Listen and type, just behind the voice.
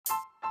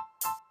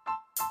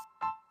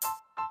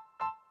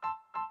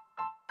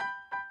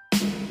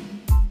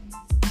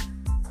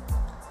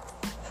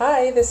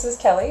Hi, this is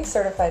Kelly,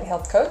 Certified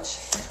Health Coach.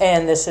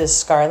 And this is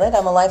Scarlett.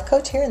 I'm a life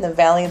coach here in the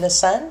Valley of the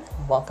Sun.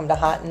 Welcome to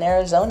Hot in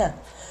Arizona.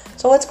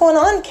 So what's going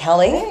on,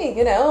 Kelly?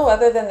 Hey,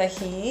 other than the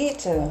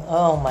heat and,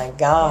 Oh my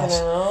gosh.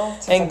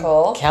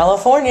 typical. In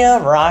California,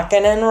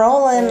 rocking and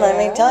rolling, let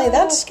me tell you,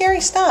 that's Yeah.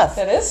 scary stuff.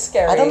 It is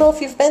scary. I don't know if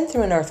you've been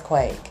through an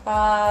earthquake.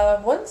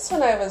 Once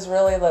when I was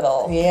really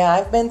little. Yeah,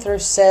 I've been through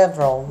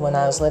several when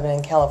I was living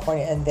in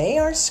California, and they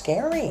are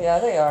scary. Yeah,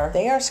 they are.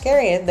 They are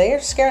scary. They are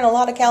scaring a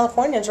lot of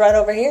Californians right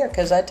over here,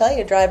 because I tell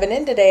you, driving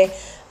in today,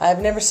 I've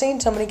never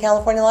seen so many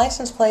California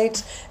license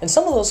plates, and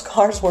some of those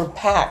cars were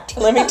packed.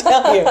 Let me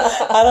tell you.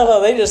 I don't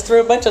know, they just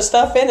threw a bunch of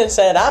stuff in and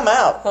said, I'm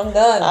out. I'm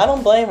done. I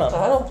don't blame them.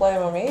 I don't blame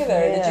them either.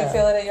 Did you Yeah.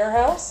 feel it at your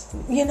house?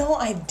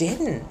 I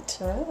didn't.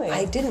 Really?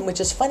 I didn't, which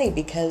is funny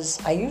because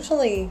I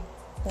usually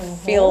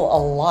feel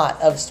a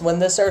lot of when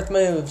this earth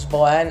moves,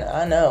 boy,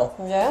 I know.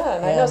 Yeah,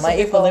 and I Yeah, know some my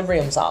people.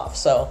 equilibrium's off,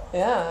 so.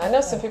 Yeah, I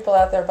know some people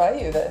out there by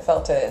you that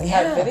felt it and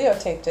had Yeah.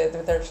 videotaped it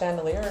with their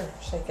chandelier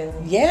shaking.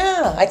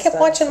 Yeah, I kept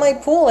Stuff, watching so- my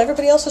pool.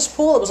 Everybody else's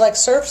pool, it was like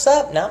surf's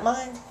up, not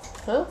mine.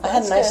 Huh? I had a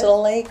That's nice good.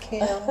 little lake,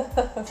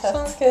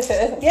 That's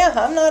good. Yeah,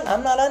 I'm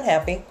not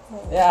unhappy.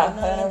 Yeah, I'm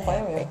not I don't blame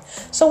you. unhappy.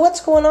 So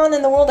what's going on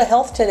in the world of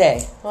health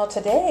today? Well,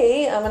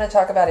 today I'm going to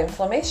talk about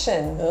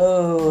inflammation.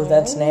 Oh,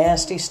 that's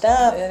nasty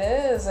stuff. It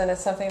is, and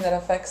it's something that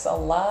affects a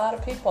lot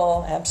of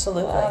people.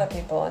 Absolutely. A lot of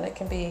people, and it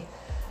can be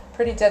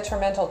pretty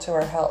detrimental to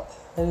our health.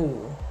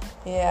 Ooh.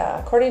 Yeah,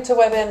 according to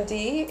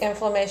WebMD,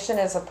 inflammation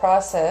is a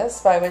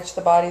process by which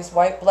the body's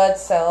white blood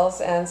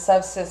cells and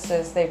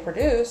substances they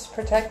produce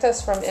protect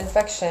us from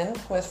infection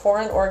with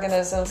foreign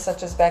organisms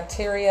such as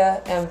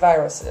bacteria and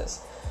viruses.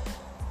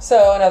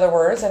 So, in other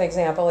words, an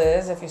example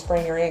is if you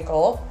sprain your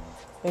ankle,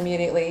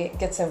 immediately it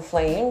gets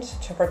inflamed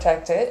to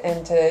protect it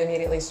and to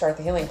immediately start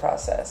the healing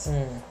process.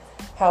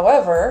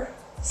 However,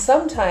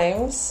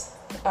 sometimes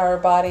our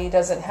body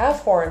doesn't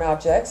have foreign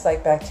objects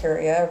like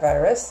bacteria or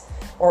virus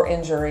or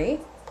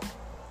injury,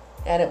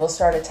 and it will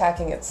start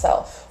attacking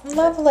itself.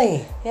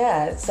 Lovely.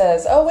 Yeah, it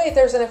says, oh wait,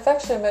 there's an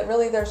infection, but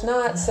really there's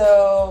not,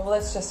 so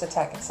let's just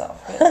attack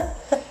itself.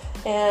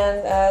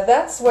 And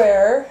that's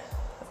where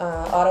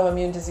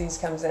autoimmune disease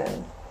comes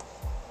in.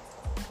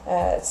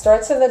 It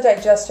starts in the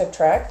digestive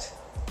tract,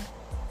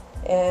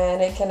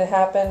 and it can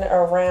happen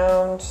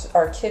around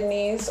our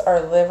kidneys, our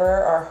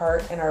liver, our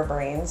heart, and our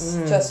brains,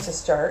 just to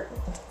start.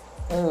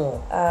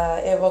 Ooh.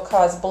 It will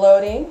cause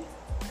bloating,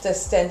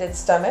 distended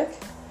stomach,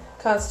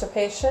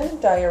 constipation,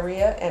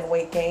 diarrhea, and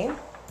weight gain,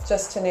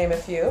 just to name a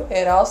few.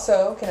 It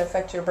also can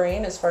affect your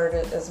brain as far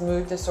as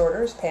mood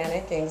disorders,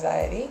 panic,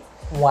 anxiety.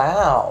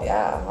 Wow.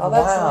 Yeah, all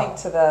that's Wow. linked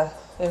to the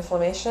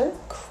inflammation.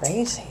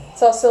 Crazy.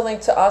 It's also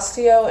linked to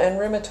osteo and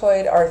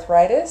rheumatoid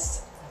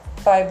arthritis,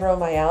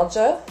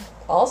 fibromyalgia,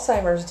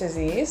 Alzheimer's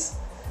disease,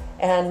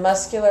 and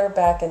muscular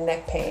back and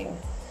neck pain.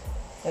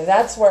 And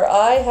that's where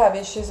I have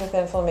issues with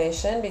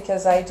inflammation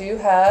because I do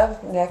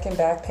have neck and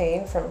back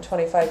pain from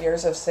 25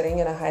 years of sitting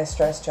in a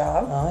high-stress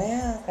job. Oh,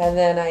 yeah. And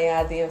then I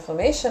add the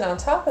inflammation on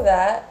top of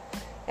that,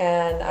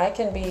 and I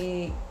can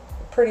be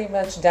pretty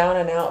much down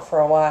and out for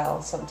a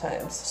while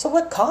sometimes. So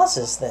what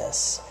causes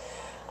this?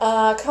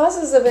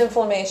 Causes of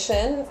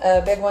inflammation,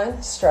 a big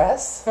one,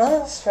 stress.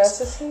 Huh? Stress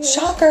is huge.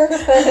 Shocker.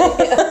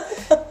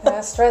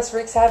 Stress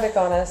wreaks havoc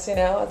on us,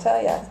 I'll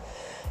tell you.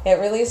 It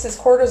releases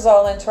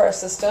cortisol into our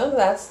system.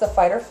 That's the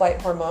fight or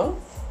flight hormone.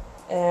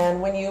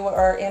 And when you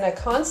are in a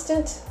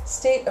constant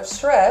state of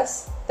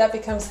stress, that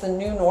becomes the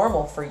new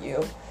normal for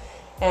you.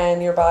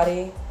 And your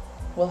body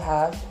will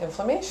have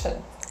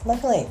inflammation.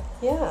 Lovely.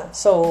 Yeah.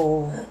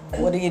 So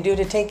what do you do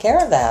to take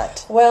care of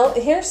that? Well,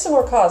 here's some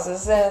more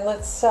causes, and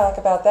let's talk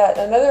about that.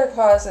 Another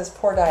cause is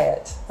poor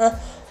diet.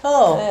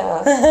 Oh.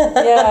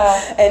 Yeah.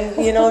 Yeah.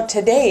 And,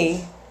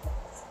 today,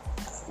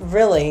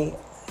 really,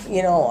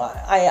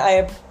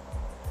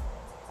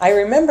 I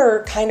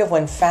remember kind of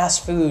when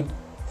fast food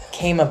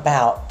came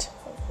about,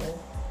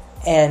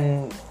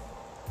 and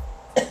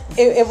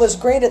it was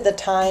great at the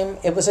time.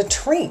 It was a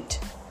treat.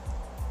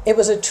 It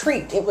was a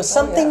treat. It was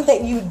something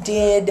that you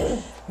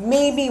did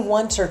maybe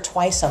once or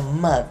twice a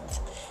month.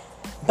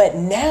 But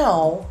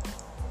now,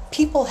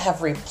 people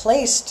have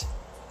replaced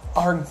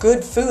our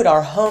good food,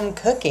 our home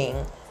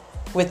cooking,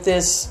 with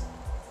this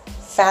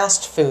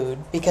fast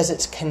food because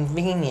it's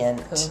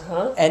convenient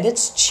and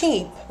it's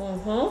cheap.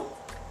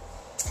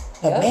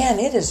 But man,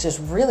 it is just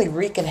really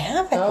wreaking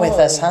havoc with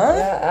us, huh?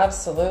 Yeah,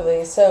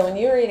 absolutely. So when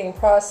you're eating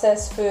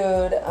processed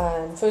food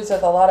and foods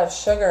with a lot of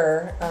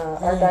sugar,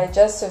 our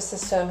digestive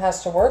system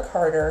has to work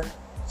harder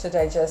to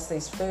digest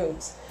these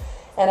foods.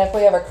 And if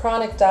we have a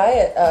chronic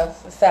diet of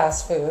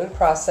fast food,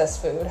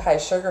 processed food, high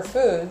sugar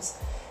foods,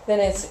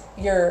 then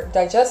your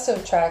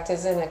digestive tract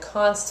is in a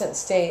constant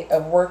state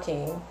of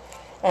working,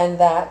 and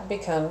that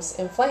becomes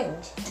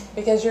inflamed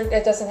because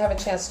it doesn't have a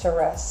chance to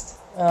rest.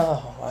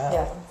 Oh, wow.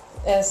 Yeah.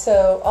 And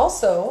so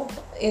also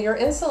your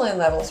insulin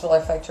levels will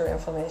affect your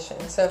inflammation.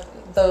 So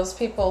those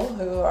people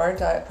who are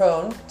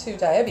prone to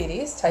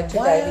diabetes, type 2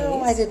 diabetes.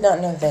 Wow, I did not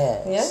know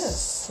that.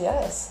 Yes,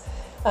 yes.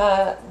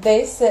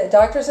 They say,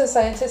 doctors and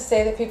scientists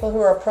say that people who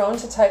are prone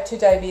to type 2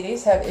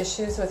 diabetes have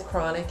issues with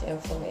chronic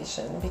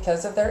inflammation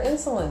because of their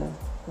insulin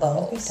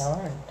levels. Oh,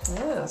 darn.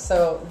 Yeah,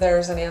 so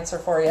there's an answer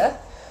for you.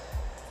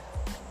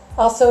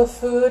 Also,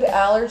 food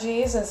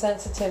allergies and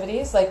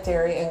sensitivities like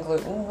dairy and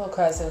gluten will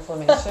cause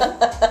inflammation.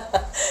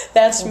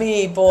 That's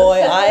me,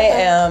 boy. I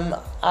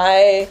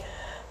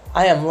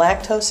am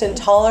lactose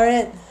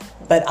intolerant,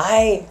 but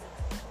I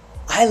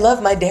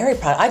love my dairy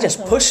product. I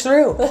just push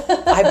through.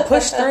 I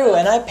push through,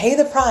 and I pay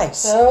the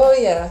price. Oh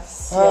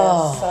yes,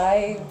 Oh.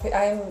 yes.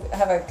 I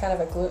have a kind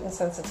of a gluten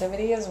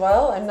sensitivity as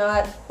well. I'm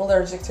not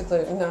allergic to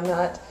gluten.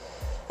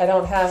 I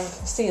don't have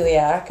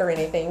celiac or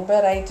anything,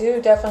 but I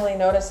do definitely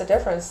notice a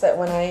difference that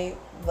when I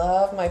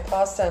love my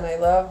pasta and I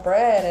love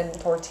bread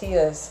and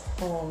tortillas.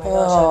 Oh my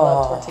gosh, I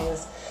love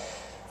tortillas.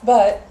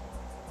 But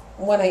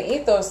when I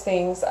eat those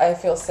things, I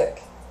feel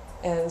sick,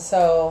 and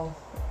so.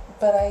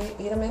 But I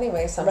eat them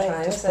anyway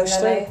sometimes,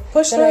 right,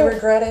 and then I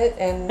regret it,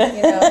 and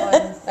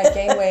and I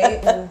gain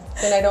weight, and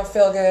then I don't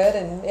feel good,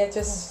 and it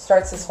just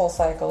starts this whole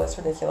cycle. It's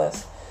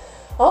ridiculous.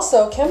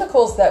 Also,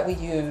 chemicals that we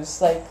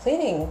use, like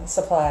cleaning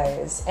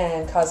supplies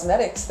and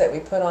cosmetics that we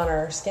put on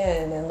our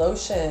skin, and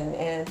lotion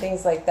and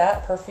things like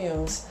that,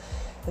 perfumes,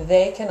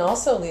 they can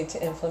also lead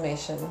to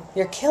inflammation.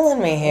 You're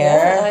killing me here.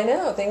 Yeah, I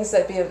know. Things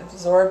that be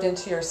absorbed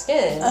into your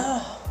skin.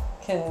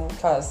 Can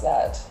cause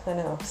that. I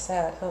know,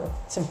 sad, huh?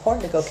 It's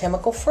important to go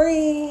chemical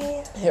free.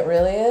 It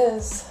really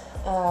is.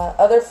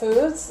 Other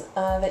foods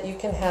that you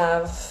can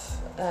have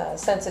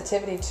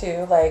sensitivity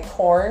to, like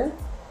corn,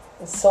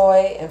 and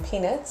soy, and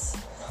peanuts,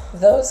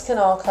 those can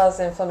all cause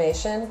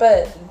inflammation.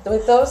 But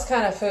with those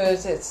kind of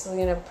foods, it's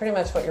pretty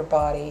much what your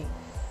body.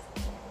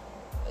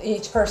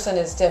 Each person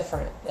is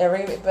different.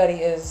 Everybody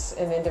is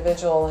an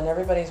individual, and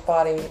everybody's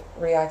body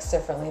reacts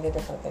differently to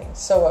different things.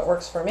 So what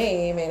works for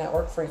me may not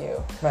work for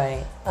you.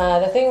 Right.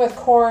 The thing with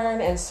corn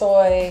and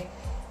soy,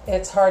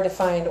 it's hard to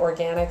find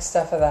organic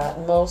stuff of that.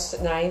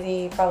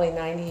 Probably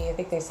 90, I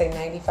think they say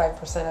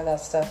 95% of that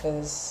stuff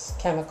is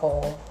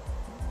chemical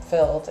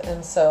filled,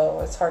 and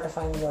so it's hard to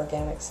find the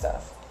organic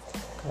stuff.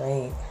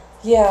 Great.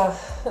 Yeah.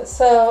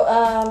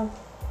 So,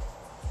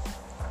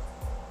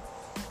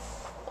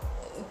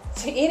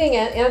 eating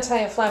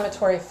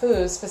anti-inflammatory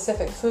foods,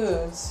 specific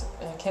foods,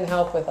 can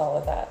help with all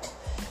of that.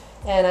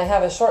 And I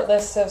have a short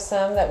list of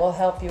some that will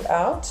help you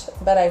out.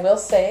 But I will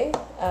say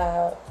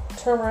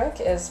turmeric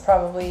is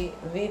probably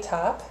the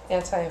top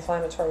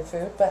anti-inflammatory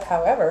food. But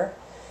however,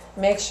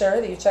 make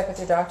sure that you check with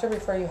your doctor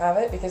before you have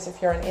it, because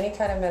if you're on any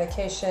kind of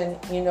medication,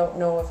 you don't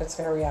know if it's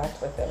going to react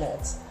with the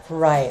meds.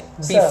 Right.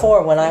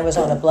 Before, when I was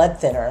on a blood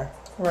thinner,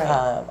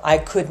 right. I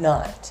could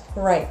not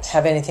right.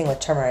 have anything with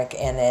turmeric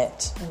in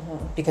it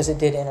because it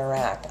did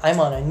interact. I'm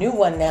on a new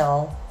one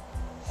now,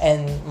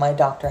 and my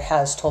doctor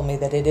has told me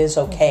that it is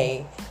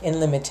okay in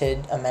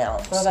limited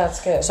amounts. Well,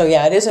 that's good. So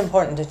yeah, it is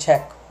important to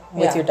check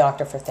with your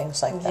doctor for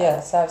things like that.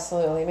 Yes,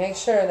 absolutely. Make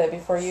sure that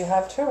before you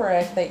have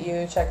turmeric that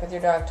you check with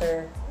your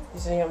doctor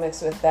so you don't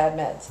mix it with bad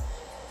meds.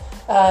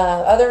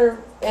 Other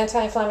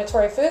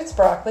anti-inflammatory foods: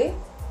 broccoli,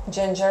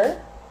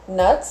 ginger,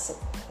 nuts,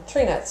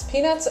 tree nuts.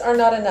 Peanuts are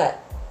not a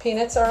nut.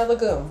 Peanuts are a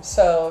legume,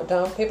 so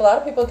a lot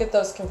of people get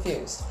those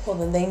confused. Well,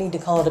 then they need to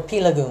call it a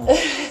pea legume.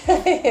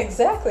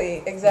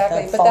 Exactly.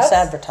 But false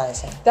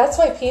advertising. That's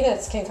why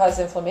peanuts can cause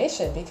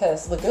inflammation,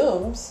 because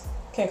legumes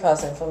can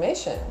cause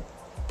inflammation.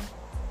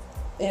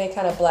 Any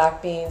kind of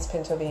black beans,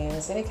 pinto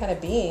beans, any kind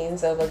of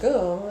beans, a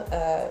legume,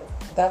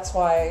 that's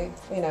why,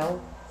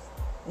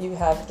 you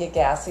get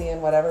gassy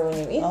and whatever when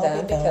you eat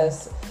them,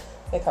 because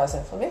they cause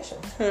inflammation.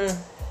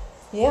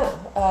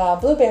 Yeah.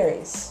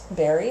 Blueberries,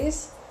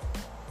 berries,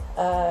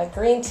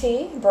 green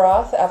tea,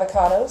 broth,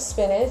 avocado,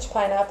 spinach,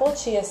 pineapple,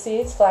 chia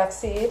seeds,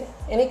 flaxseed,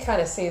 any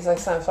kind of seeds like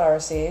sunflower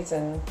seeds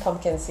and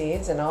pumpkin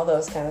seeds, and all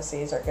those kind of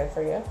seeds are good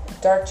for you.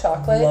 Dark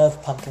chocolate.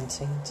 Love pumpkin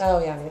seeds. Oh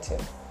yeah, me too.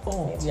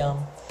 Oh,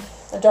 yum.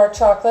 Dark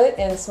chocolate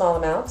in small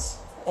amounts,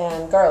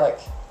 and garlic.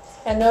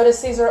 And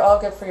notice these are all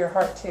good for your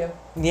heart too.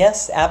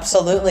 Yes,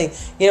 absolutely.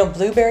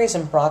 Blueberries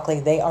and broccoli,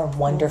 they are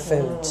wonder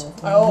foods.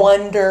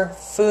 Wonder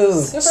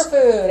foods.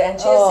 Superfood. And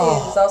chia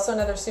seeds is also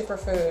another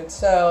superfood.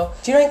 So,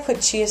 do you know I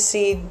put chia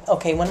seed?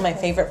 Okay, one of my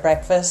favorite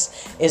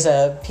breakfasts is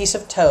a piece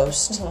of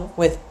toast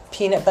with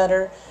peanut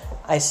butter.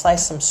 I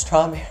slice some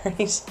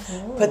strawberries,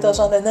 put those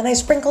on, and then I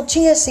sprinkle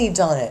chia seeds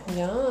on it.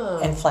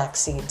 Yum. And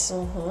flax seeds.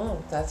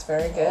 That's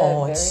very good.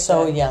 Oh, it's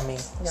so good. yummy.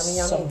 Yummy,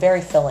 yummy. So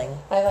very filling.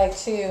 I like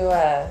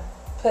to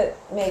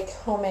make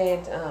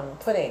homemade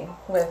pudding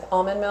with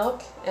almond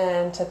milk,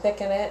 and to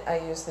thicken it, I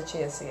use the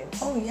chia seeds.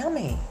 Oh,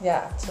 yummy.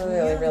 Yeah, it's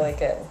really, really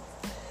good.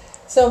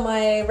 So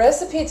my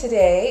recipe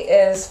today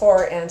is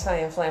for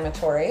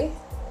anti-inflammatory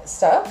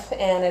stuff,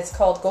 and it's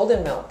called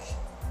golden milk.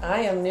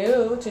 I am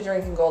new to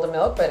drinking golden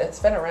milk, but it's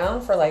been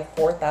around for like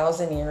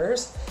 4,000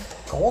 years.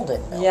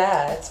 Golden milk?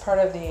 Yeah, it's part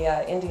of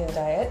the Indian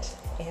diet,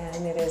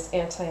 and it is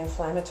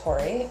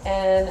anti-inflammatory.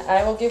 And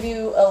I will give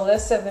you a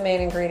list of the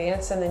main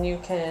ingredients, and then you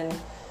can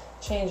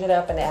change it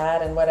up and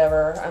add and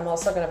whatever. I'm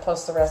also going to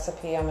post the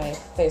recipe on my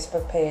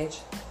Facebook page.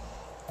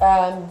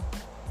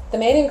 The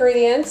main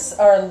ingredients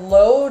are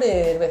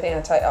loaded with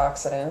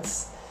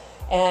antioxidants,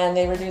 and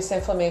they reduce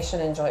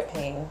inflammation and joint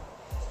pain.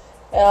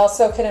 It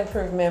also can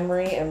improve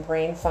memory and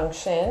brain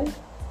function.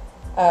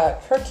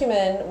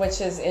 Curcumin, which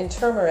is in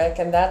turmeric,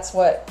 and that's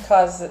what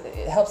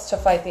helps to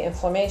fight the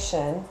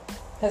inflammation,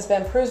 has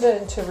been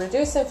proven to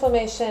reduce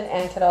inflammation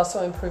and can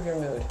also improve your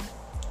mood.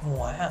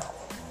 Wow.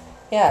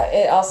 Yeah,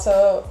 it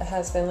also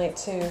has been linked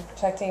to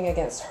protecting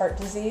against heart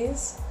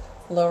disease,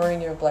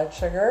 lowering your blood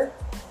sugar,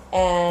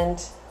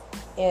 and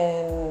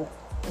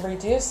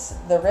reduce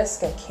the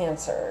risk of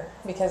cancer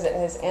because it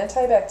has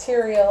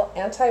antibacterial,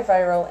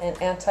 antiviral, and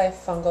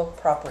antifungal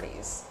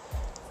properties.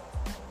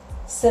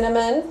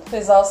 Cinnamon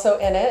is also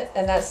in it,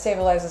 and that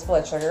stabilizes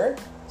blood sugar.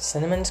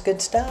 Cinnamon's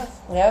good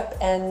stuff. Yep,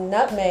 and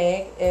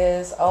nutmeg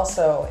is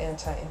also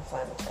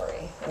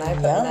anti-inflammatory, and I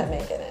put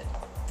nutmeg in it.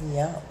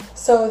 Yeah.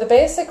 So the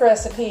basic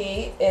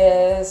recipe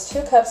is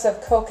 2 cups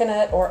of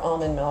coconut or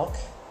almond milk.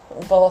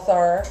 Both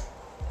are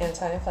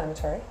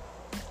anti-inflammatory.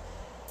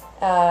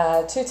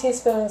 2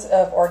 teaspoons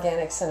of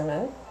organic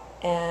cinnamon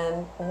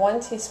and 1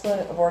 teaspoon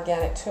of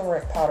organic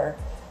turmeric powder.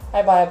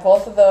 I buy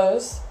both of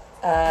those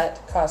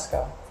at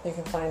Costco. You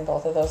can find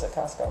both of those at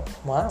Costco.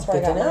 Wow, that's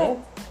where good I got to know.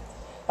 mine.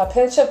 A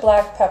pinch of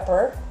black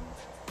pepper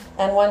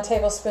and 1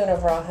 tablespoon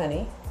of raw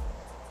honey.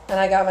 And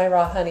I got my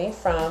raw honey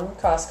from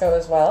Costco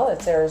as well.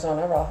 It's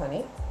Arizona raw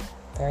honey.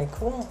 Very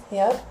cool.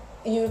 Yep.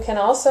 You can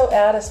also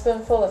add a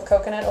spoonful of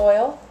coconut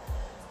oil.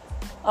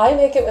 I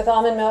make it with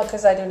almond milk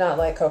because I do not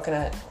like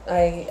coconut.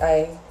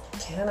 I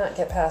cannot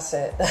get past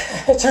it.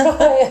 I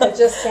try, I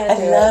just can't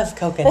do it. I love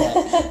coconut.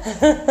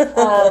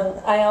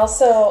 I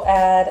also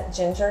add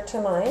ginger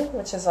to mine,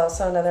 which is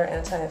also another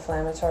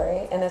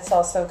anti-inflammatory, and it's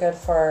also good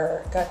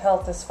for gut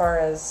health as far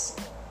as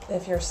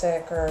if you're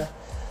sick or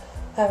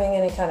having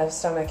any kind of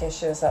stomach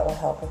issues, that will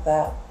help with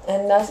that.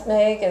 And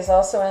nutmeg is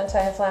also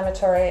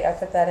anti-inflammatory. I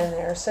put that in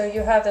there. So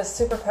you have this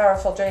super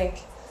powerful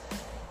drink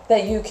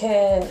that you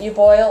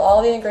boil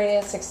all the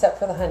ingredients except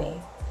for the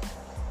honey.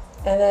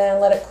 And then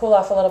let it cool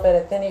off a little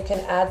bit. Then you can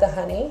add the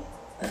honey.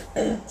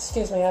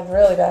 Excuse me, I have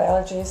really bad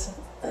allergies.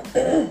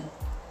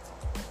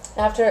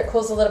 After it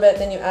cools a little bit,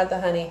 then you add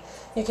the honey.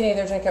 You can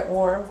either drink it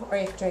warm or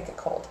you can drink it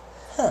cold.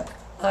 Huh.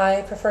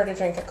 I prefer to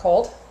drink it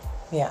cold.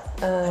 Yeah.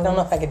 I don't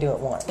know if I could do it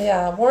warm.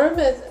 Yeah, warm,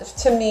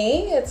 to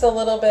me, it's a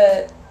little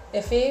bit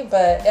iffy,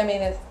 but I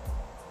mean,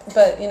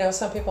 but you know,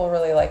 some people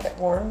really like it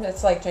warm.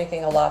 It's like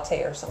drinking a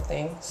latte or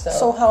something.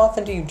 So how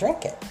often do you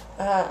drink it?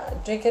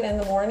 Drink it in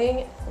the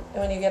morning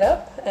when you get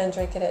up, and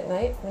drink it at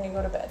night when you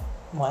go to bed.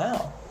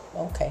 Wow.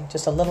 Okay.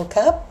 Just a little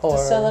cup, or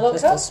just a little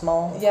just cup? a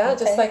small? Yeah,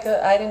 okay. just like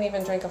I didn't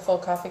even drink a full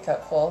coffee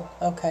cup full.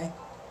 Okay.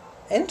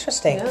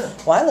 Interesting. Yeah.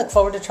 Well, I look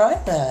forward to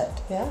trying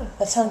that. Yeah.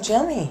 That sounds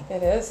yummy.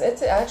 It is.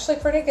 It's actually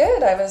pretty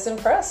good. I was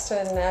impressed,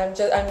 and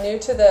I'm new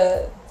to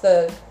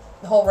the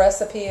whole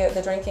recipe,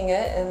 the drinking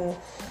it, and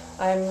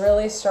I'm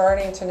really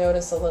starting to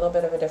notice a little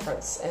bit of a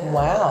difference. And,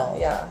 wow.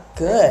 Yeah.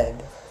 Good.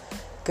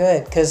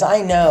 Good, because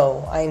I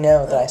know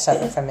that I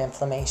suffer from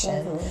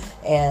inflammation,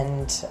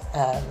 and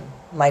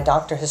my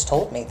doctor has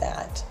told me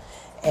that,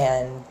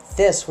 and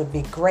this would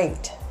be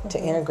great to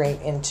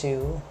integrate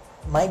into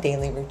my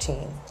daily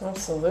routine.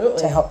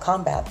 Absolutely. To help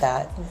combat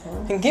that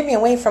and get me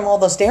away from all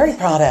those dairy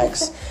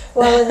products.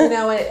 Well, and you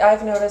know,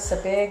 I've noticed a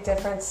big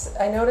difference.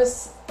 I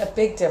notice a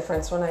big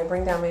difference when I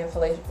bring down my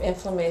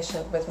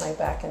inflammation with my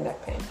back and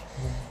neck pain.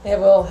 It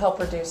will help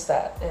reduce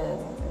that,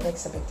 and it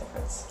makes a big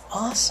difference.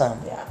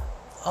 Awesome. Yeah.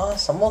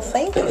 Awesome. Well,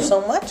 thank you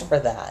so much for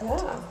that.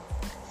 Yeah.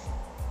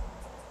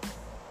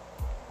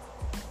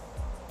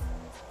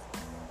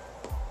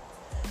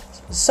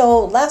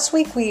 So last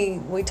week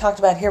we talked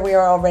about, here we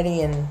are already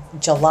in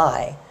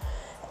July,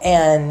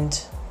 and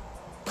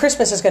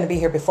Christmas is going to be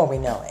here before we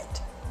know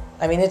it.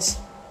 I mean,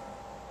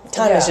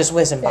 time is just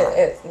whizzing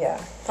by. Yeah.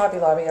 Hobby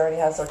Lobby already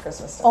has their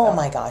Christmas stuff. Oh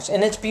my gosh,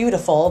 and it's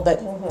beautiful,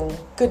 but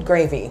good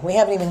gravy. We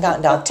haven't even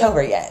gotten to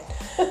October yet.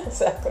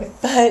 Exactly.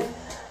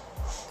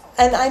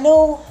 And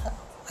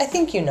I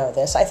think you know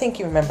this. I think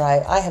you remember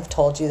I have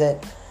told you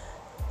that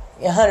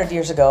 100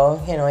 years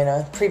ago, in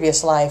a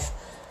previous life,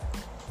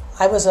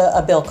 I was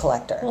a bill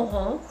collector.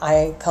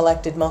 I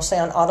collected mostly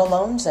on auto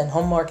loans and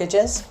home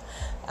mortgages.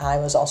 I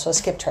was also a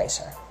skip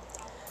tracer.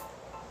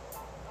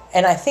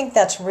 And I think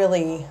that's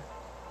really,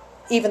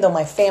 even though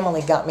my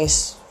family got me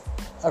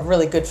a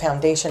really good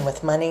foundation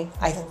with money,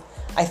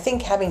 I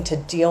think having to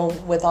deal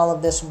with all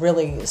of this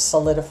really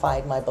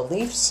solidified my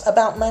beliefs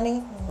about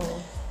money.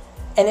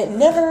 And it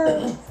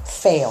never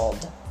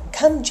failed.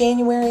 Come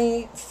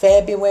January,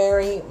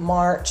 February,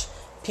 March,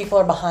 people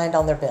are behind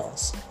on their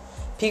bills.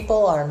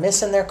 People are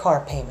missing their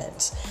car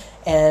payments.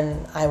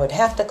 And I would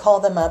have to call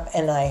them up,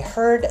 and I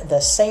heard the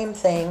same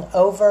thing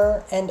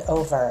over and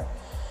over.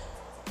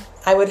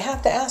 I would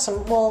have to ask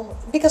them, well,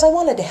 because I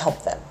wanted to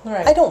help them.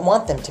 Right. I don't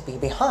want them to be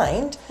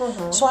behind.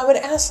 So I would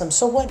ask them,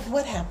 so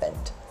what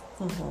happened?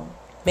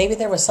 Maybe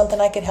there was something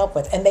I could help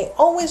with. And they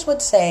always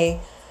would say,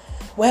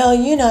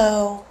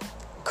 well,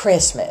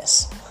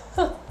 Christmas.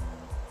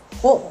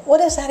 Well, what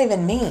does that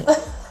even mean?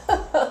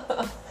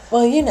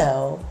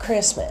 Well,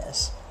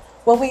 Christmas.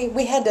 Well,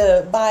 we had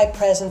to buy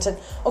presents. And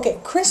okay,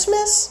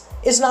 Christmas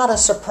is not a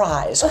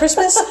surprise.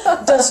 Christmas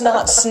does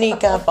not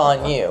sneak up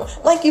on you.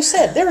 Like you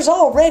said, there's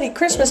already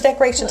Christmas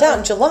decorations out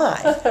in July.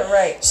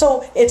 Right.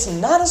 So it's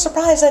not a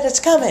surprise that it's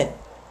coming.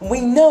 We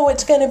know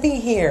it's going to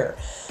be here.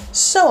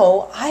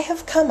 So I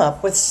have come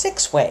up with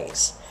 6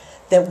 ways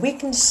that we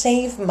can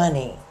save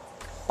money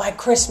by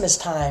Christmas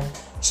time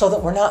so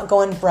that we're not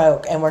going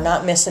broke and we're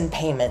not missing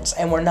payments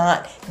and we're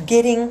not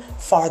getting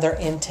farther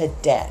into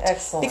debt.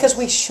 Excellent. Because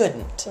we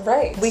shouldn't.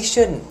 Right. We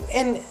shouldn't.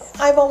 And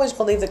I've always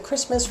believed that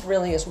Christmas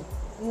really is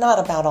not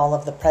about all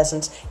of the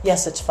presents.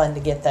 Yes, it's fun to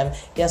get them.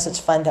 Yes, it's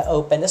fun to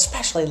open,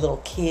 especially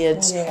little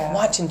kids,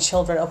 watching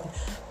children open.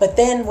 But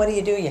then what do?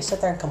 You sit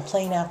there and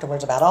complain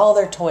afterwards about all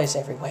their toys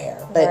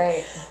everywhere. But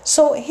right.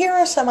 So here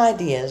are some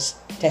ideas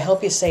to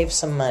help you save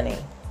some money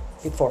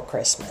before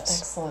Christmas.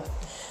 Excellent.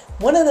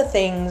 One of the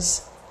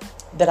things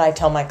that I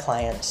tell my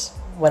clients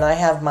when I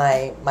have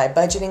my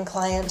budgeting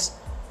clients,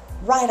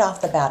 right off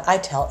the bat, I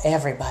tell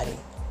everybody,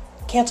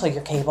 cancel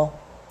your cable.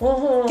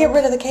 Mm-hmm. Get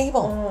rid of the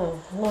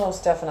cable.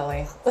 Most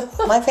definitely.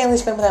 My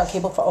family's been without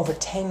cable for over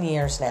 10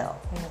 years now.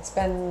 It's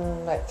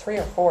been like 3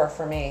 or 4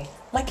 for me.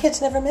 My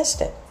kids never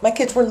missed it. My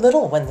kids were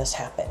little when this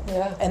happened.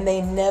 Yeah. And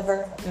they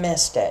never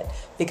missed it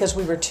because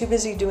we were too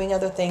busy doing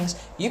other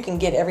things. You can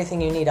get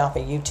everything you need off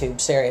of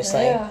YouTube,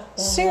 seriously. Yeah.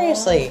 Mm-hmm.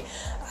 Seriously.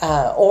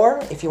 Or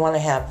if you want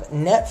to have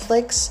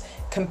Netflix,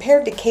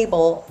 compared to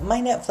cable, my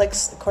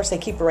Netflix, of course, they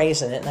keep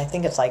raising it, and I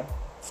think it's like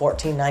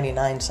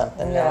 $14.99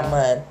 something now a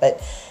month.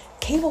 But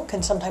cable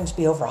can sometimes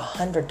be over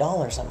 $100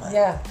 a month.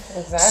 Yeah,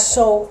 exactly.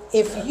 So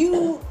if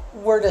you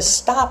were to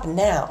stop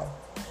now,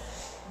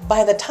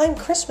 by the time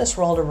Christmas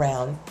rolled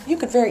around, you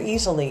could very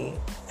easily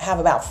have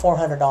about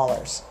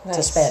 $400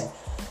 to spend.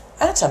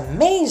 That's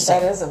amazing.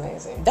 That is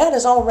amazing. That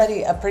is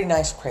already a pretty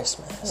nice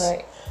Christmas.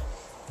 Right.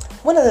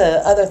 One of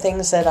the other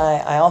things that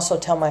I also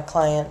tell my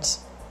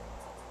clients,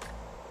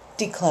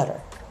 declutter.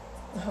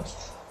 Oh,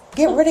 yeah.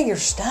 Get rid of your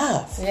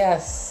stuff.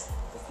 Yes.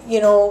 You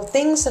know,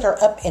 things that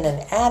are up in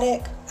an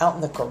attic, out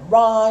in the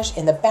garage,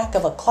 in the back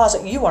of a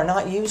closet, you are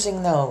not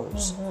using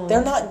those. Mm-hmm.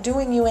 They're not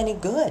doing you any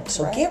good,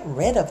 so get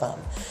rid of them.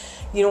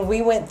 You know,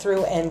 we went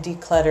through and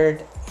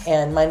decluttered,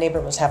 and my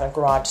neighbor was having a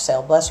garage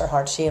sale. Bless her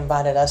heart, she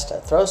invited us to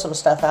throw some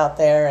stuff out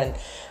there, and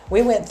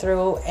we went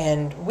through,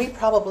 and we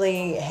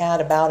probably had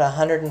about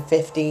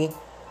 150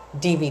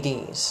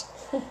 DVDs.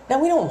 Now,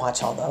 we don't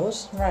watch all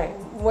those. Right.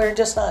 We're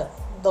just not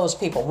those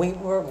people.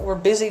 We're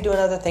busy doing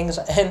other things,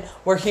 and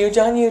we're huge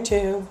on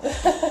YouTube.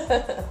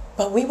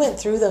 But we went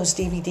through those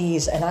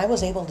DVDs, and I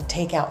was able to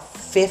take out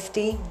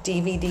 50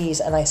 DVDs,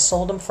 and I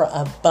sold them for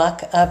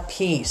 $1 a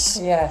piece.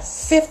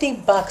 Yes.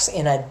 $50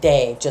 in a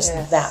day, just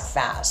that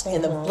fast,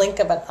 in the blink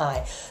of an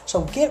eye.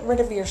 So get rid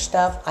of your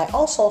stuff. I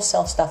also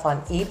sell stuff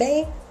on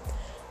eBay.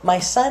 My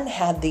son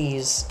had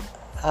these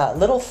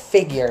little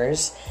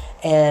figures,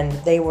 and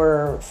they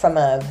were from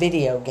a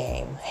video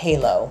game,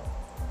 Halo.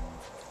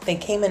 They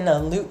came in a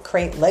Loot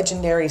Crate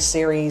Legendary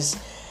series,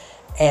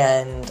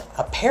 and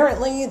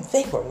apparently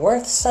they were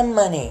worth some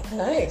money.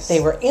 Nice. They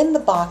were in the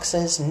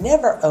boxes,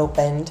 never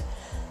opened.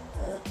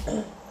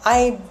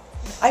 I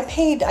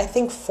paid, I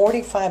think,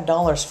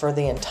 $45 for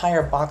the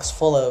entire box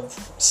full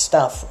of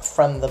stuff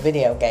from the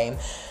video game,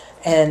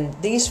 and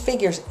these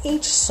figures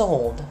each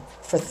sold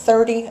for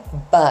 $30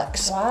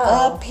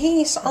 a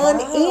piece on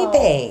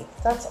eBay.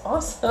 That's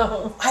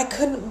awesome. I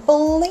couldn't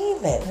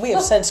believe it. We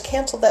have since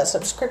canceled that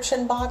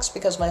subscription box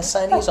because my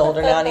son, he's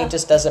older now and he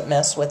just doesn't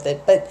mess with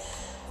it. But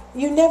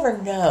you never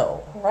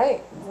know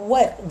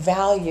what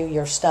value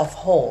your stuff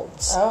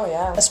holds. Oh,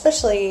 yeah.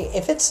 Especially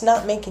if it's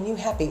not making you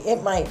happy.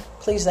 It might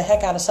please the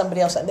heck out of somebody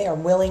else and they are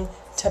willing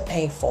to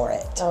pay for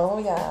it. Oh,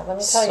 yeah. Let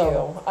me tell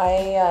you,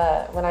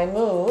 when I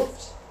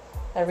moved,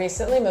 I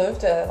recently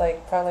moved,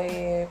 probably,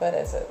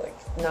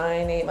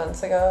 8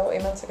 months ago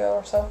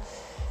or so.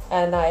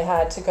 And I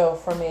had to go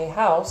from a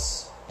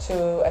house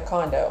to a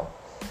condo.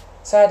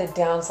 So I had to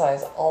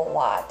downsize a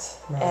lot.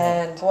 Right.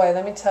 And boy,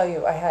 let me tell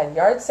you, I had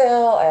yard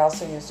sale. I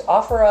also used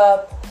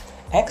OfferUp.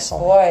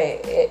 Excellent.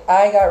 Boy,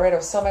 I got rid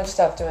of so much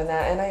stuff doing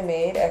that, and I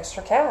made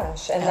extra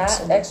cash. And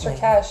that extra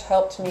cash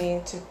helped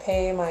me to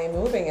pay my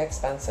moving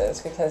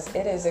expenses because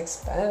it is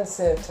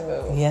expensive to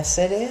move. Yes,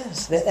 it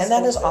is. And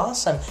that is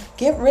awesome.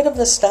 Get rid of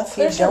the stuff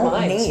you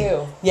don't need.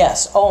 Too.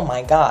 Yes. Oh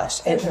my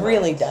gosh. It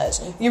really does.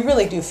 You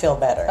really do feel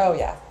better. Oh,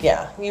 yeah.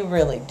 Yeah, you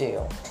really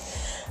do.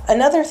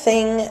 Another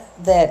thing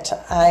that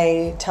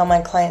I tell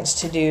my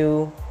clients to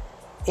do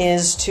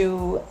is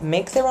to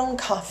make their own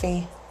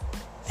coffee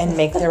and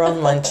make their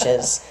own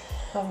lunches.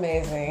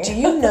 Amazing. Do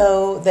you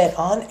know that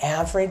on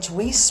average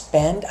we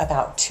spend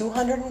about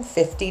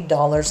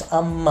 $250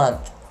 a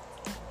month?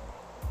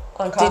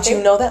 On coffee? Did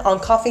you know that? On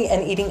coffee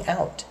and eating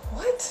out.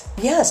 What?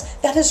 Yes,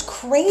 that is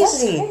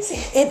crazy. That's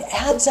crazy. It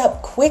adds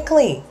up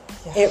quickly.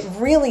 Yeah. It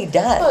really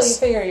does. Well, you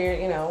figure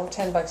you're,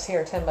 $10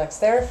 here, $10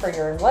 there for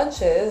your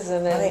lunches,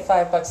 and then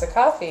 $5 a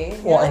coffee.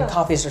 Well, and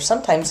coffees are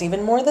sometimes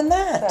even more than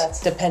that,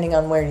 depending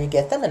on where you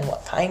get them and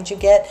what kind you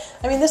get.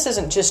 I mean, this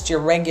isn't just your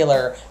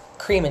regular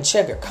cream and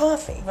sugar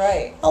coffee.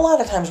 Right. A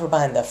lot of times we're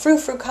buying the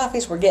frou-frou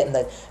coffees. We're getting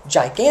the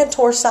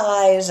Gigantor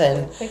size,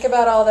 and think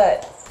about all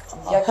that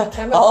yucky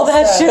chemical all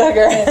that stuff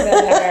sugar. is in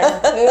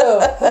there. Ew.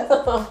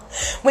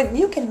 when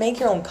you can make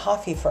your own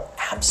coffee for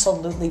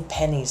absolutely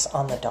pennies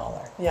on the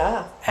dollar.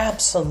 Yeah.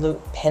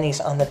 Absolute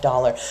pennies on the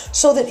dollar.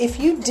 So that if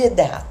you did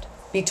that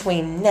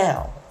between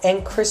now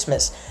and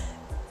Christmas,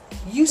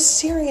 you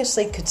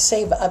seriously could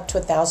save up to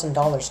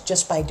 $1,000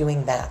 just by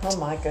doing that. Oh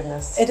my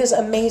goodness. It is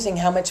amazing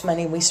how much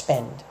money we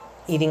spend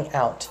eating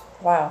out.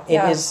 Wow.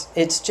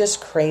 It's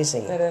just crazy.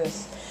 It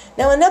is.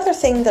 Now, another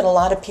thing that a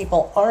lot of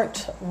people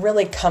aren't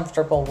really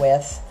comfortable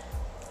with,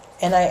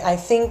 and I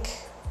think,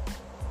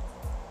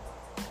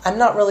 I'm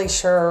not really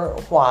sure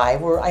why,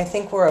 I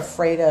think we're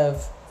afraid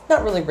of,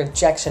 not really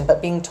rejection,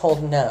 but being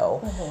told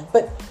no. Mm-hmm.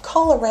 But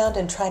call around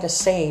and try to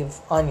save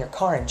on your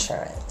car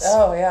insurance.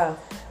 Oh, yeah.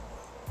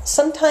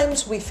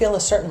 Sometimes we feel a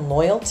certain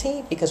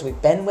loyalty because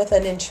we've been with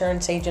an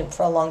insurance agent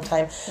for a long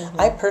time.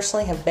 Mm-hmm. I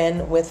personally have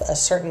been with a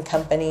certain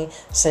company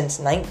since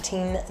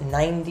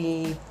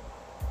 1992.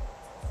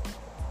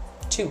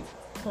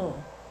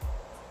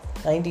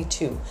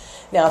 92.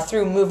 Now,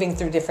 through moving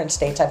through different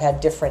states, I've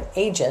had different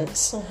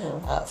agents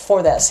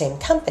for that same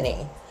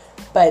company.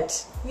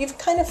 But you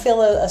kind of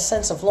feel a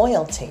sense of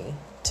loyalty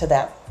to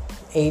that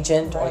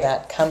agent or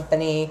that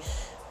company.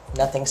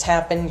 Nothing's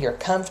happened, you're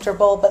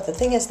comfortable, but the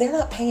thing is, they're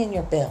not paying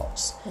your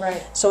bills.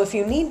 Right. So if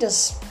you need to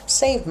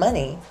save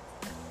money,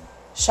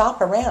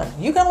 shop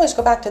around. You can always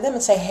go back to them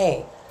and say,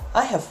 hey,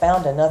 I have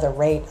found another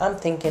rate. I'm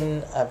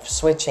thinking of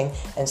switching,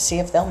 and see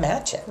if they'll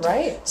match it.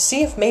 Right.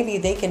 See if maybe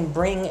they can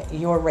bring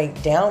your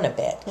rate down a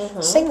bit.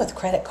 Same with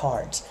credit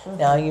cards.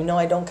 Now, you know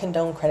I don't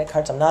condone credit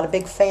cards. I'm not a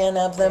big fan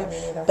of them. Yeah, me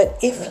neither. But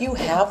if you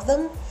have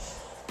them,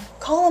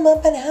 call them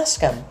up and ask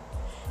them.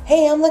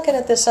 Hey, I'm looking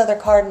at this other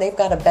card and they've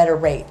got a better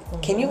rate.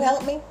 Can you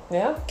help me?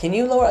 Yeah. Can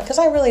you lower? Because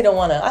I really don't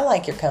want to. I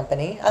like your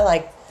company. I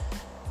like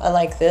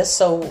this.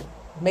 So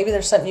maybe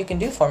there's something you can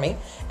do for me.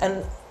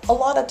 And a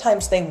lot of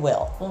times they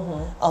will.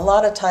 A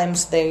lot of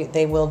times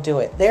they will do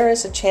it. There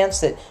is a chance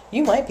that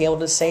you might be able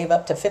to save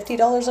up to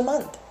 $50 a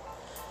month.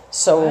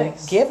 So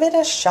Nice. give it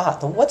a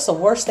shot. What's the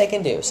worst they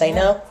can do? Say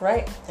no?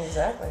 Right.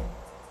 Exactly.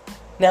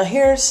 Now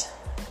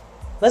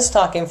let's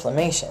talk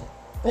inflammation.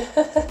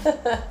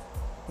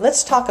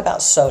 Let's talk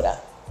about soda.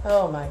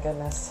 Oh my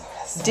goodness.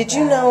 So Did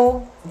you bad.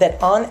 know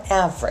that on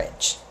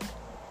average,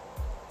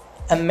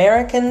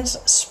 Americans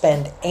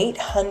spend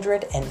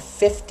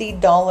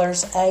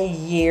 $850 a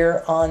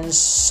year on Oh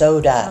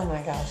soda?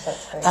 my gosh,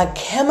 that's crazy. A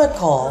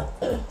chemical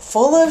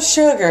full of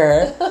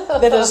sugar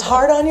that is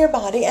hard on your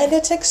body, and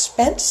it's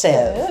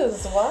expensive. It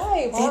is.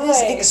 Why? It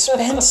is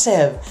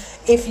expensive.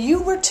 If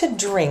you were to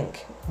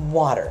drink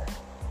water,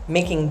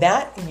 making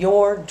that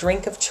your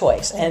drink of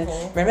choice. And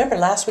remember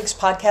last week's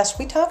podcast,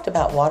 we talked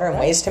about water and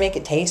ways to make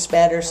it taste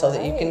better so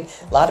that you can,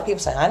 a lot of people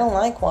say, I don't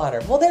like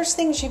water. Well, there's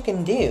things you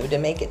can do to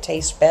make it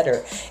taste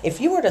better.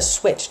 If you were to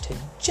switch to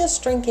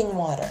just drinking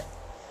water,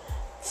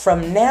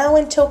 from now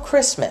until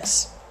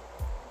Christmas,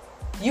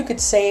 you could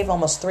save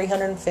almost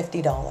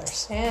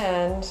 $350.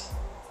 And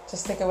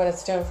just think of what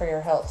it's doing for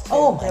your health, too.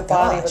 Oh, my Your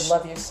body gosh. would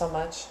love you so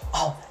much.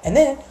 Oh, and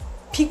then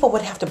people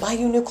would have to buy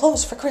you new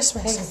clothes for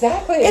Christmas.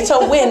 Exactly. It's a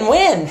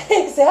win-win.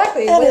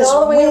 Exactly. That Win is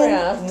all the way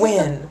around.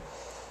 win-win.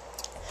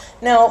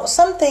 Now,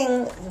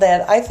 something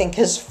that I think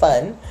is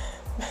fun,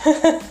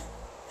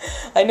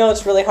 I know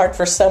it's really hard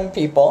for some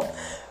people,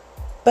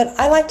 but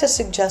I like to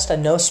suggest a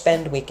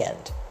no-spend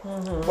weekend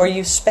where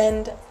you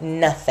spend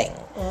nothing.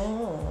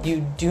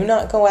 You do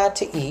not go out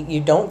to eat.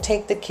 You don't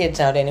take the kids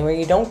out anywhere.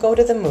 You don't go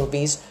to the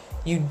movies.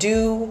 You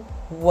do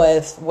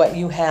with what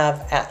you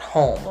have at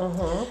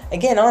home.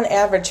 Again, on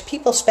average,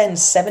 people spend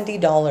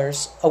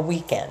 $70 a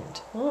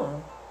weekend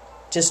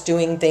just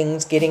doing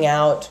things, getting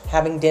out,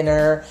 having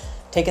dinner,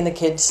 taking the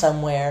kids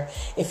somewhere.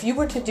 If you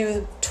were to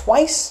do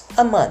twice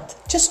a month,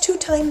 just 2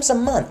 times a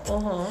month,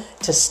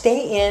 to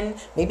stay in,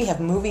 maybe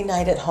have movie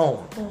night at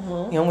home.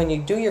 You know, when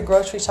you do your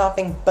grocery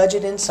shopping,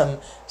 budget in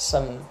some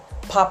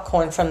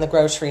popcorn from the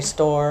grocery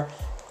store,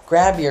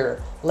 grab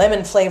your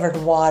lemon-flavored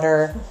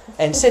water,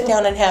 and sit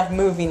down and have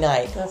movie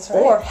night. That's right.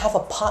 Or have a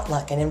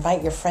potluck and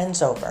invite your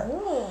friends over.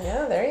 Ooh,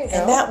 yeah, there you go.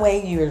 And that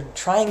way you're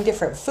trying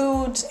different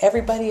foods,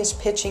 everybody is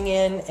pitching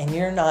in, and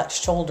you're not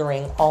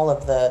shouldering all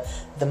of the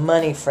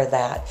money for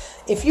that.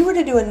 If you were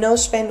to do a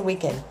no-spend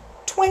weekend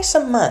twice a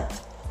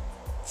month,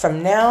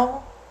 from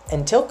now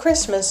until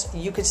Christmas,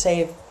 you could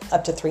save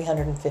up to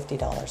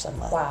 $350 a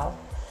month. Wow.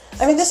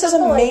 I mean, this is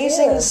Simple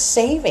amazing ideas.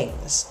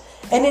 savings.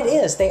 And it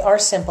is. They are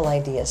simple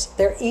ideas.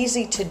 They're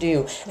easy to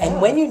do.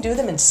 And when you do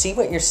them and see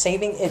what you're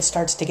saving, it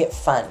starts to get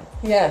fun.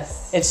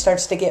 Yes. It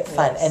starts to get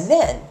fun. Yes. And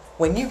then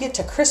when you get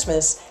to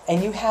Christmas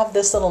and you have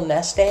this little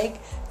nest egg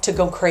to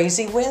go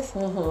crazy with,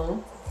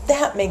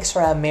 that makes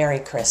for a Merry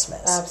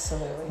Christmas.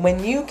 Absolutely.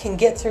 When you can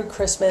get through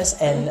Christmas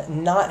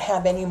and not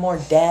have any more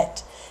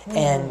debt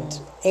and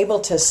able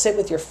to sit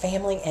with your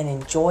family and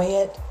enjoy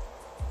it,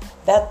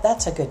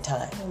 that's a good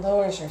time.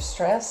 Lowers your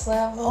stress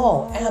level.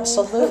 Oh,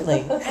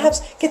 absolutely.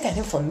 Get that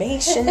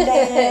inflammation down.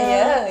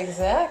 Yeah,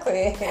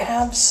 exactly.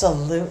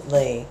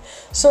 Absolutely.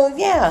 So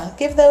yeah,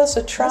 give those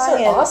a try.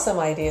 Those are awesome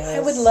ideas. I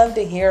would love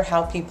to hear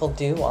how people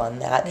do on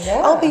that.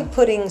 Yeah. I'll be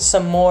putting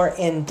some more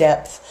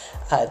in-depth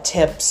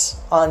tips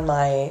on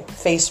my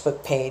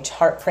Facebook page,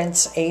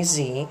 Heartprints AZ,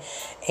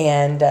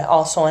 and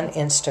also on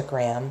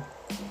Instagram.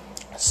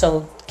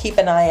 So keep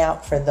an eye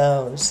out for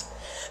those.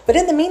 But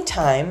in the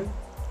meantime,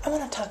 I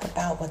want to talk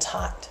about what's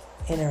hot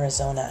in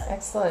Arizona.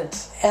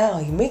 Excellent.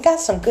 Oh, we got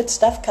some good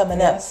stuff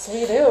coming up. Yes,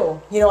 we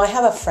do. You know, I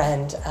have a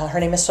friend, her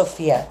name is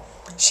Sophia.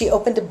 She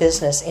opened a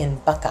business in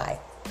Buckeye.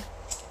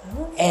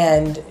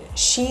 And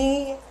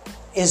she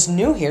is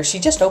new here. She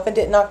just opened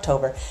it in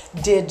October.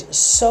 Did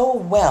so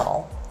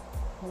well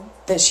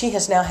that she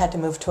has now had to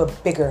move to a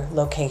bigger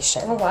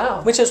location. Oh,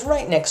 wow. Which is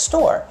right next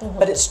door,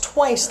 but it's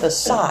twice the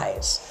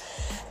size.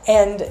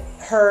 And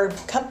her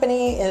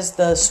company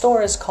the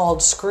store is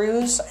called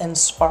Screws and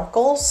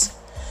Sparkles.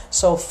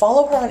 So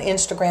follow her on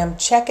Instagram,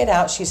 check it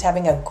out. She's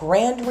having a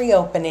grand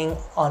reopening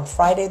on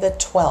Friday the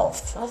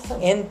 12th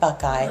Awesome. in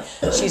Buckeye.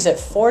 She's at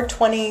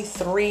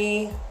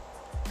 423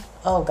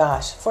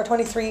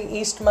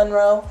 East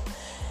Monroe.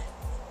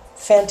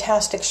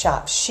 Fantastic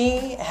shop.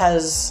 She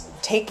has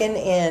taken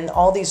in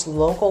all these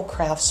local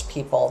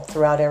craftspeople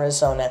throughout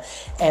Arizona,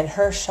 and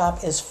her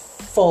shop is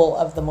full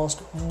of the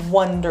most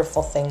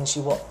wonderful things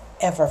you will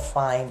ever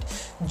find.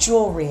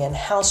 Jewelry and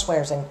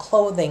housewares and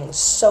clothing,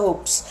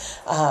 soaps,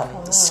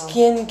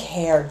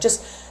 skincare,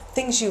 just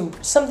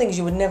some things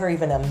you would never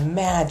even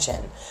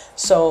imagine.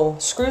 So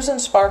Screws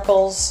and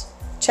Sparkles,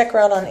 check her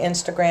out on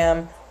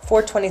Instagram,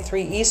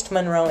 423 East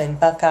Monroe in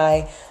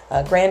Buckeye.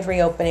 Grand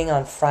reopening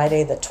on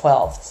Friday the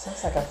 12th.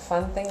 Sounds like a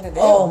fun thing to do.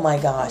 Oh my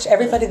gosh.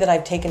 Everybody that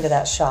I've taken to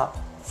that shop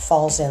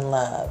falls in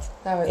love.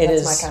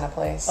 That's my kind of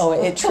place. Oh,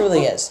 it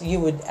truly is. You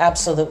would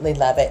absolutely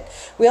love it.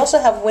 We also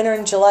have winter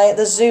in July at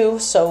the zoo,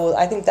 so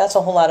I think that's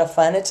a whole lot of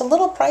fun. It's a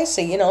little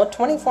pricey,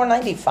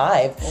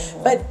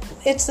 $24.95, but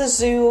it's the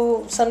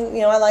zoo.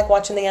 I like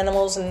watching the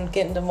animals and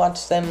getting to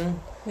watch them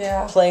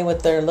play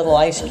with their little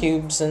ice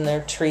cubes and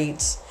their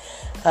treats.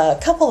 A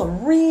couple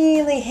of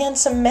really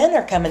handsome men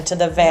are coming to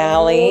the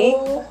valley.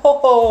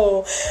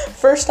 Oh,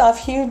 first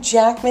off, Hugh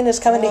Jackman is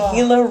coming to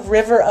Gila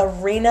River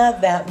Arena.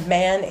 That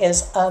man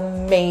is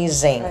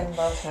amazing. I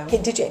love him. Hey,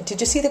 did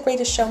you see The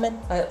Greatest Showman?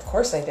 Of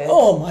course I did.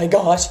 Oh my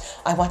gosh,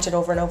 I watch it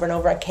over and over and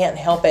over. I can't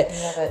help it.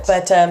 Love it.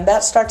 But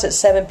that starts at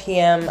 7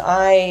 p.m.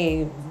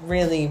 I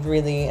really,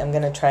 really am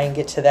going to try and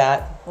get to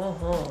that.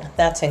 Mm-hmm.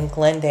 That's in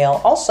Glendale.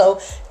 Also,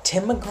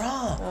 Tim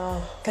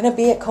McGraw going to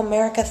be at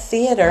Comerica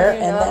Theater,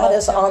 and that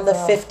is on the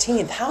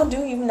 15th. How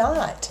do you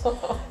not?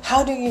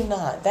 How do you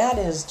not? That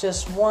is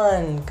just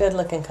one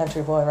good-looking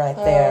country boy right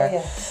there. Oh,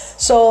 yes.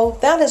 So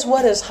that is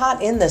what is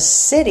hot in the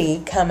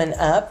city coming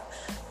up.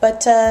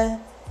 But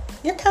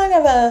you're kind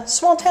of a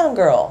small-town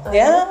girl,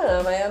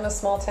 yeah? I am a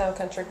small-town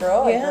country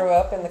girl. Yeah. I grew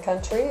up in the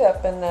country,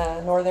 up in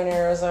northern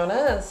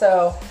Arizona, and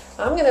so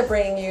I'm going to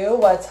bring you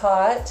what's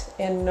hot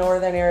in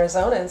northern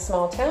Arizona and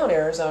small-town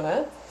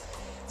Arizona.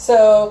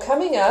 So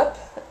coming up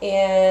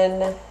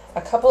in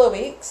a couple of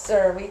weeks,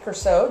 or a week or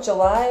so,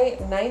 July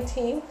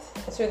 19th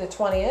through the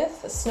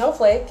 20th,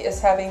 Snowflake is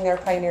having their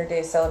Pioneer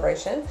Day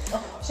celebration.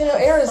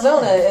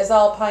 Arizona is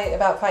all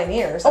about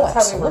pioneers.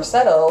 That's how we were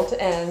settled.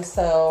 And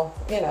so,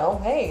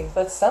 hey,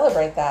 let's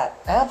celebrate that.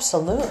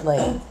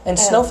 Absolutely. And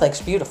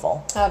Snowflake's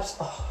beautiful.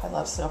 I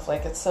love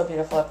Snowflake. It's so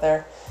beautiful up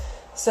there.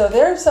 So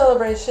their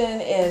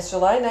celebration is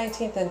July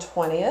 19th and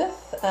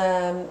 20th.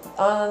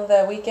 On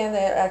the weekend,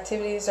 their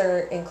activities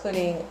are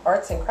including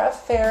arts and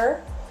craft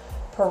fair,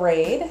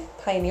 parade,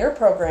 pioneer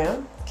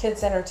program,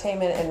 kids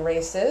entertainment and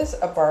races,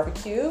 a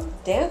barbecue,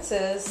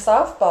 dances,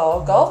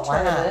 softball, golf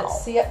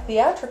tournaments,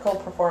 theatrical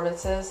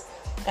performances,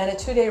 and a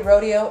 2-day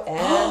rodeo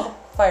and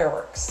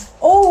fireworks.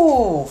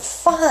 Oh,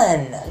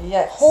 fun.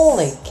 Yes.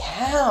 Holy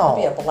cow.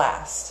 It'll be a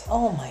blast.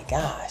 Oh my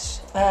gosh.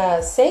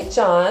 St.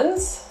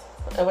 John's,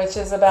 which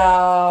is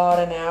about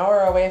an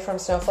hour away from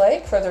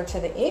Snowflake, further to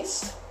the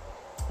east.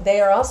 They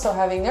are also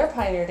having their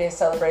Pioneer Day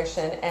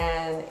celebration,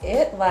 and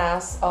it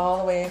lasts all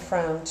the way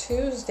from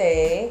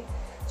Tuesday,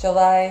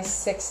 July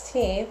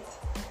 16th,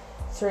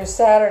 through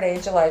Saturday,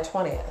 July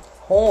 20th.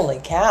 Holy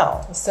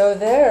cow. So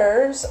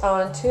theirs,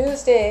 on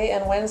Tuesday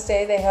and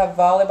Wednesday, they have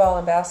volleyball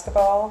and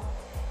basketball.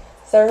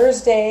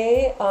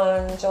 Thursday,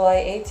 on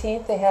July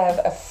 18th, they have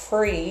a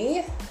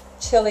free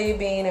chili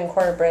bean and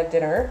cornbread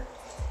dinner.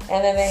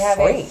 And then they have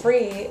a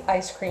free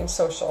ice cream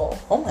social.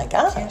 Oh my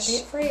gosh. Can't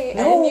beat free.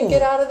 No. And you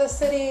get out of the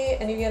city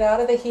and you get out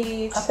of the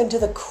heat. Up into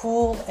the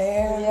cool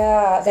air.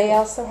 Yeah. They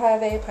also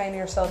have a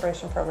Pioneer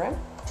Celebration program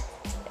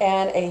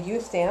and a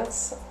youth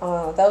dance.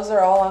 Those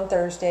are all on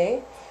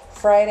Thursday.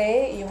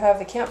 Friday, you have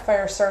the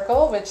Campfire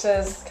Circle, which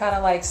is kind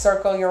of like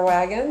circle your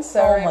wagon.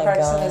 So everybody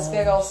parks in this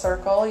big old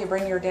circle. You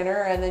bring your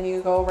dinner and then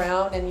you go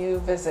around and you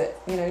visit.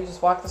 You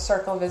just walk the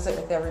circle and visit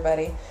with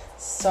everybody.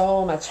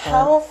 So much fun.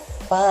 How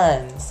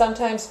fun.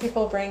 Sometimes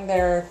people bring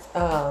their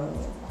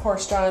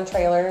horse-drawn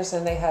trailers,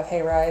 and they have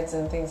hay rides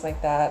and things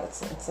like that.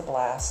 It's a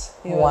blast.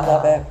 You would Wow.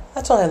 love it.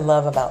 That's what I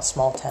love about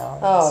small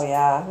towns. Oh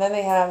yeah. And then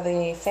they have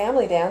the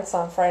family dance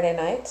on Friday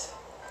night,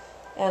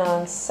 and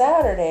on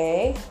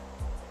Saturday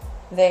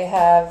they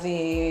have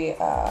the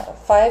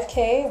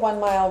 5K, 1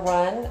 mile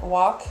run,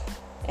 walk,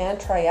 and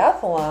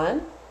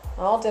triathlon.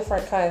 All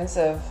different kinds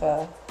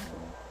of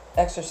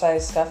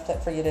exercise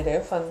stuff for you to do,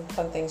 fun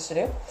things to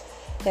do.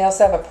 They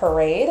also have a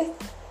parade.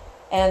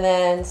 And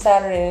then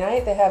Saturday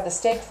night they have the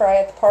steak fry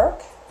at the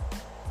park,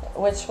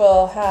 which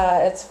will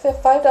have, it's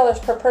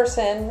 $5 per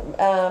person.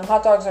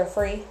 Hot dogs are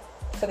free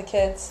for the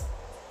kids.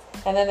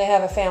 And then they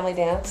have a family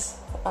dance.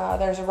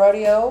 There's a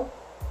rodeo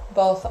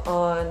both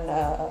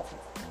on,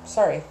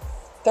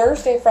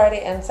 Thursday, Friday,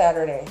 and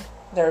Saturday.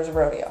 There's a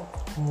rodeo.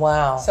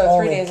 Wow. So 3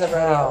 Holy days of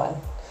cow.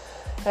 rodeo.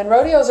 And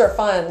rodeos are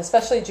fun,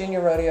 especially junior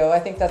rodeo. I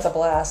think that's a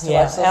blast to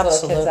watch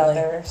those little kids out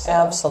there. So.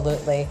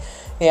 Absolutely.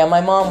 Yeah,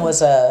 my mom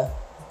was a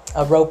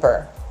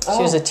roper.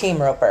 She was a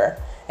team roper,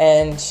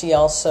 and she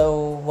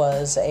also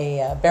was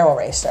a barrel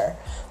racer.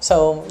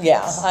 So,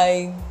 yeah,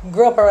 I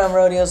grew up around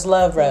rodeos,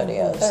 love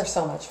rodeos. They're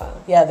so much fun.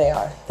 Yeah, they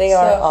are. They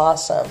are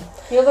awesome.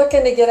 You're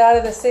looking to get out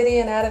of the city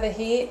and out of the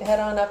heat,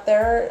 head on up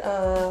there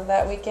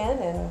that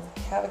weekend and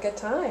have a good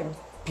time.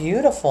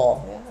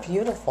 Beautiful. Yeah.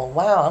 Beautiful.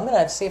 Wow, I'm going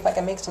to see if I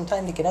can make some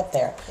time to get up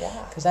there.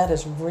 Yeah. Because that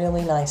is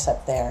really nice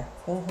up there.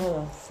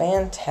 Mm-hmm.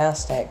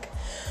 Fantastic.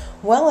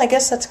 Well, I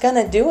guess that's going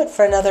to do it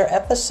for another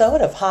episode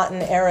of Hot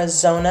in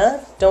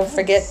Arizona. Don't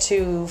forget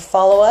to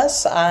follow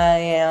us. I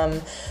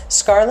am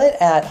Scarlett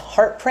at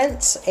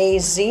Heartprints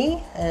AZ,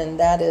 and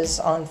that is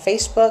on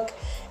Facebook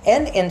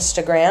and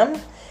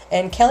Instagram.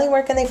 And Kelly,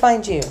 where can they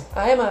find you?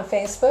 I am on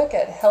Facebook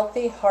at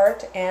Healthy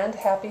Heart and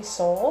Happy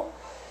Soul,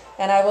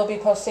 and I will be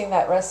posting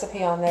that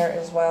recipe on there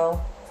as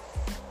well.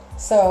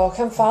 So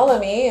come follow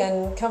me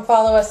and come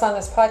follow us on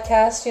this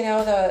podcast. You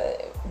know,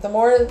 the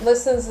more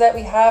listens that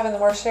we have and the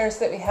more shares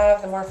that we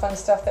have, the more fun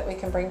stuff that we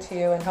can bring to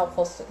you and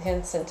helpful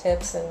hints and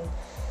tips, and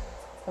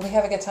we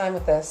have a good time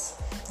with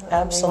this.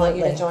 Absolutely.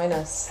 We want you to join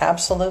us.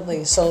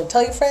 Absolutely. So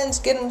tell your friends,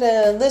 get them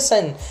to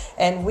listen,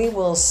 and we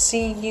will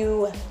see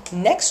you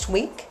next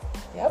week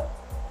Yep.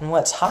 in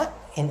What's Hot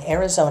in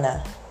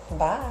Arizona.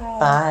 Bye.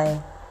 Bye.